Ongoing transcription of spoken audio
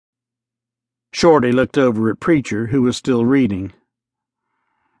Shorty looked over at Preacher, who was still reading.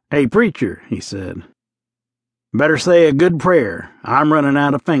 "Hey, Preacher," he said. "Better say a good prayer. I'm running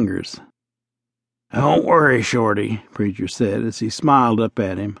out of fingers." "Don't worry, Shorty," Preacher said as he smiled up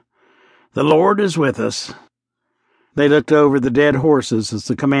at him. "The Lord is with us." They looked over the dead horses as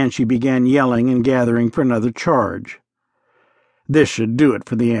the Comanche began yelling and gathering for another charge. This should do it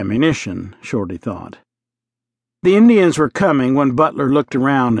for the ammunition, Shorty thought. The Indians were coming when Butler looked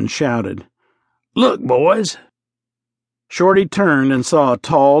around and shouted, "Look, boys!" Shorty turned and saw a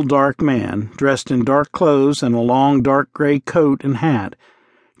tall, dark man, dressed in dark clothes and a long, dark gray coat and hat,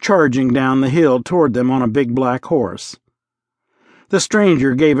 charging down the hill toward them on a big black horse. The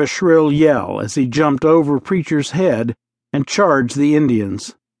stranger gave a shrill yell as he jumped over Preacher's head and charged the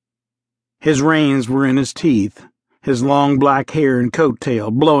Indians. His reins were in his teeth, his long black hair and coat tail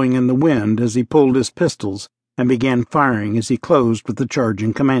blowing in the wind as he pulled his pistols and began firing as he closed with the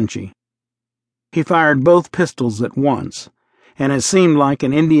charging Comanche. He fired both pistols at once, and it seemed like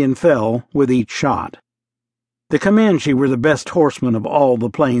an Indian fell with each shot. The Comanche were the best horsemen of all the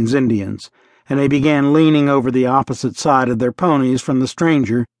Plains Indians, and they began leaning over the opposite side of their ponies from the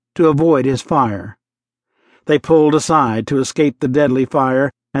stranger to avoid his fire. They pulled aside to escape the deadly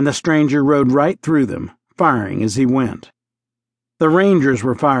fire, and the stranger rode right through them, firing as he went. The Rangers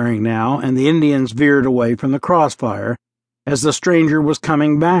were firing now, and the Indians veered away from the crossfire, as the stranger was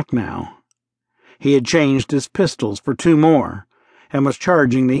coming back now. He had changed his pistols for 2 more, and was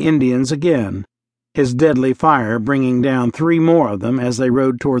charging the Indians again, his deadly fire bringing down 3 more of them as they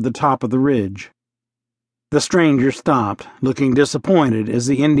rode toward the top of the ridge. The stranger stopped, looking disappointed as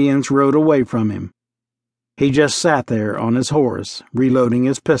the Indians rode away from him. He just sat there on his horse, reloading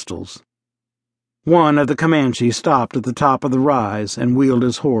his pistols. One of the Comanches stopped at the top of the rise and wheeled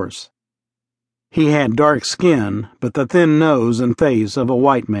his horse. He had dark skin, but the thin nose and face of a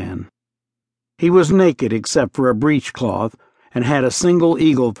white man. He was naked except for a breechcloth and had a single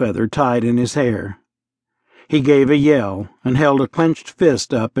eagle feather tied in his hair. He gave a yell and held a clenched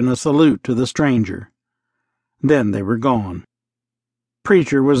fist up in a salute to the stranger. Then they were gone.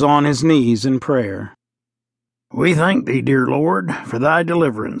 Preacher was on his knees in prayer. "We thank thee, dear Lord, for thy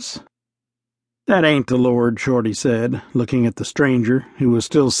deliverance." "That ain't the Lord," Shorty said, looking at the stranger, who was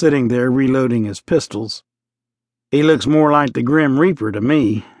still sitting there reloading his pistols. "He looks more like the Grim Reaper to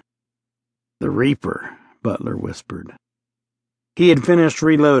me." "The Reaper," Butler whispered. He had finished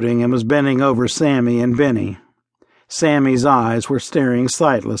reloading and was bending over Sammy and Benny. Sammy's eyes were staring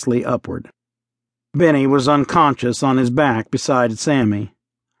sightlessly upward. Benny was unconscious on his back beside Sammy.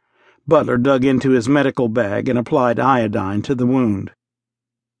 Butler dug into his medical bag and applied iodine to the wound.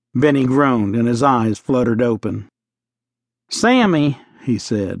 Benny groaned and his eyes fluttered open. "Sammy," he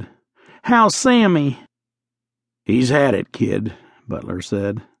said. "How's Sammy?" "He's had it, kid," Butler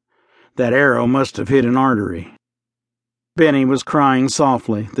said. "That arrow must have hit an artery." Benny was crying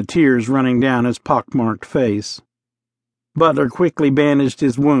softly, the tears running down his pockmarked face. Butler quickly bandaged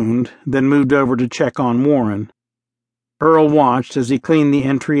his wound, then moved over to check on Warren. Earl watched as he cleaned the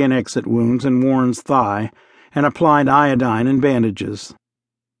entry and exit wounds in Warren's thigh and applied iodine and bandages.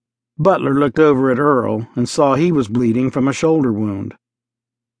 Butler looked over at Earl and saw he was bleeding from a shoulder wound.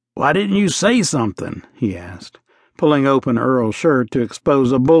 "Why didn't you say something?" he asked, pulling open Earl's shirt to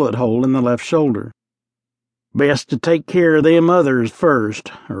expose a bullet hole in the left shoulder. "Best to take care of them others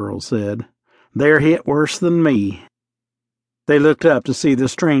first," Earl said. "They're hit worse than me." They looked up to see the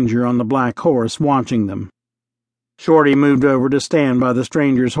stranger on the black horse watching them. Shorty moved over to stand by the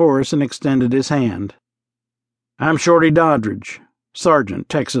stranger's horse and extended his hand. "I'm Shorty Doddridge, Sergeant,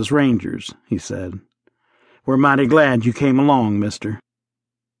 Texas Rangers," he said. "We're mighty glad you came along, mister."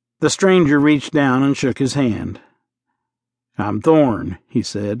 The stranger reached down and shook his hand. "I'm Thorne," he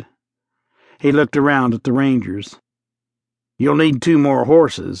said. He looked around at the Rangers. "You'll need 2 more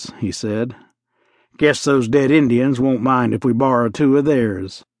horses," he said. "Guess those dead Indians won't mind if we borrow 2 of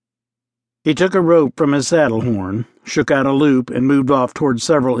theirs." He took a rope from his saddle horn, shook out a loop, and moved off toward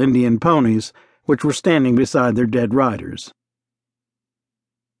several Indian ponies, which were standing beside their dead riders.